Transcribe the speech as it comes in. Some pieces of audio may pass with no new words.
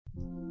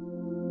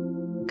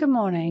Good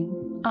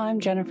morning. I'm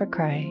Jennifer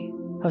Cray,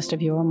 host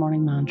of Your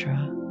Morning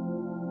Mantra.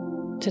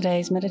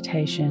 Today's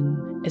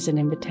meditation is an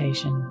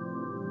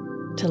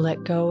invitation to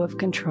let go of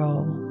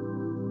control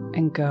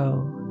and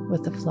go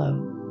with the flow.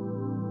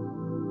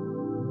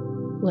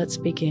 Let's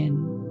begin.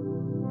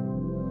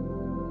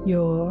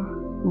 Your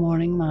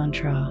morning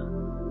mantra: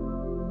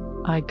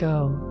 I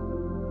go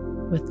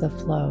with the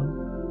flow.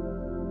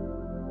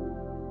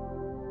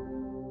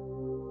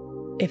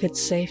 If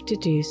it's safe to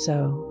do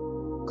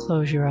so,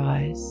 close your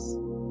eyes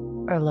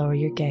or lower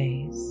your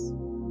gaze.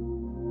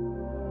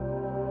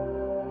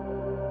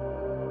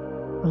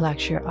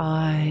 Relax your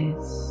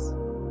eyes,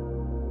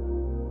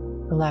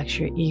 relax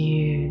your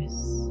ears,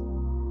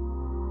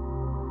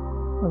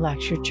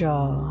 relax your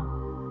jaw,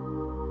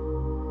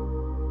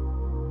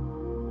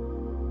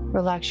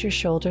 relax your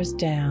shoulders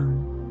down,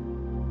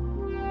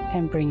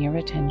 and bring your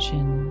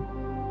attention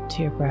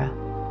to your breath.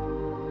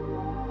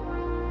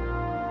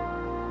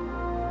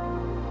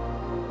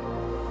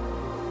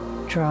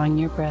 Drawing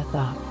your breath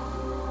up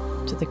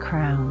to the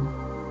crown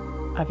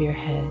of your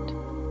head.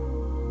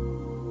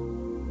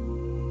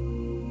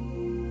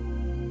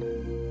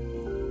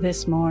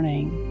 This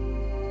morning,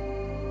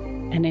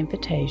 an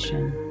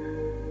invitation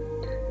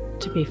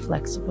to be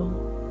flexible,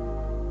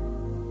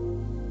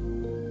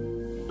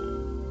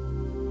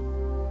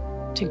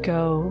 to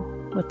go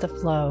with the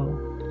flow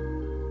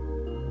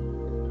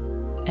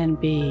and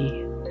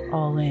be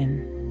all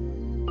in.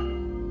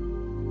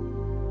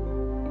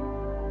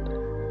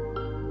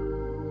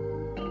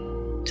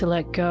 To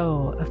let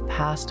go of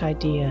past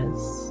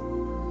ideas,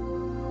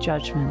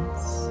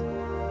 judgments,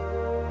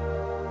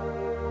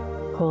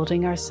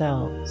 holding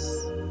ourselves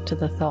to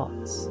the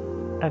thoughts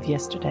of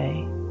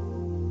yesterday.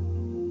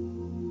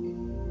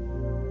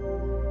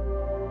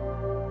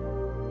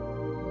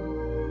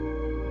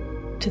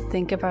 To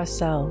think of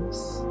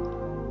ourselves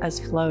as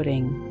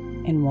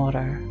floating in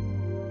water,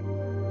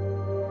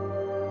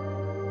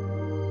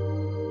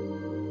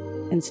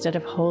 instead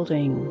of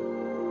holding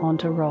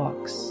onto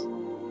rocks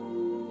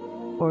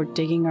or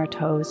digging our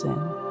toes in,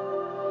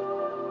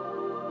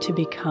 to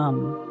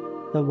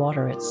become the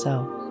water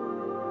itself.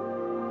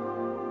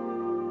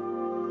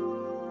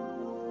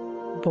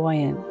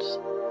 Buoyant,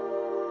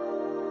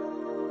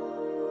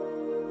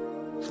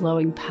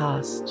 flowing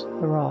past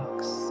the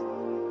rocks,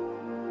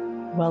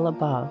 well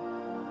above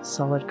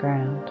solid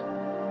ground.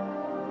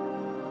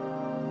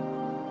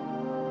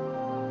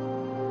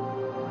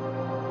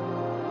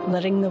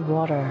 Letting the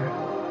water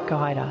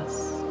guide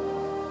us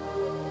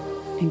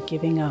and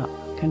giving up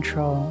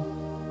control.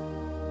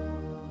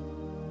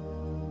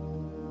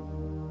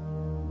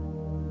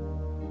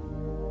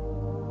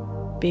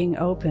 Being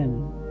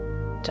open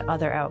to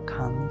other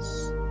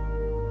outcomes,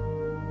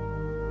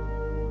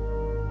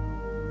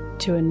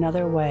 to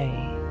another way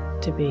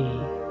to be.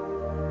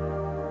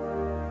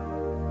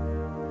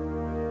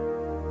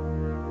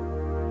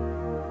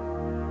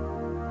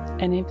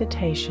 An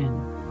invitation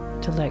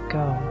to let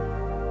go.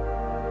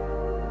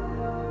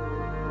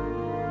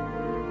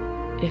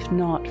 If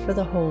not for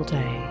the whole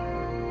day,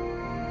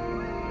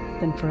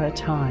 then for a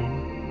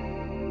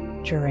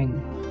time during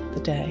the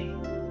day.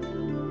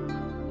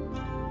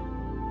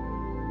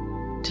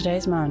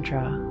 Today's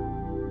mantra: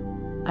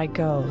 I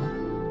go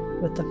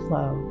with the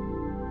flow.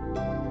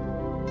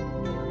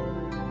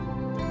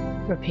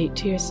 Repeat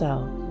to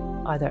yourself,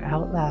 either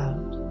out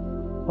loud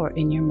or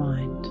in your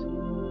mind: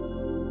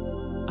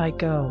 I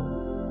go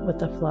with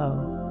the flow.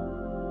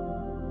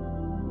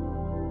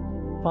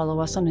 Follow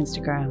us on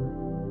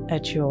Instagram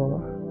at Your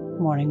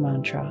Morning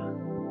Mantra.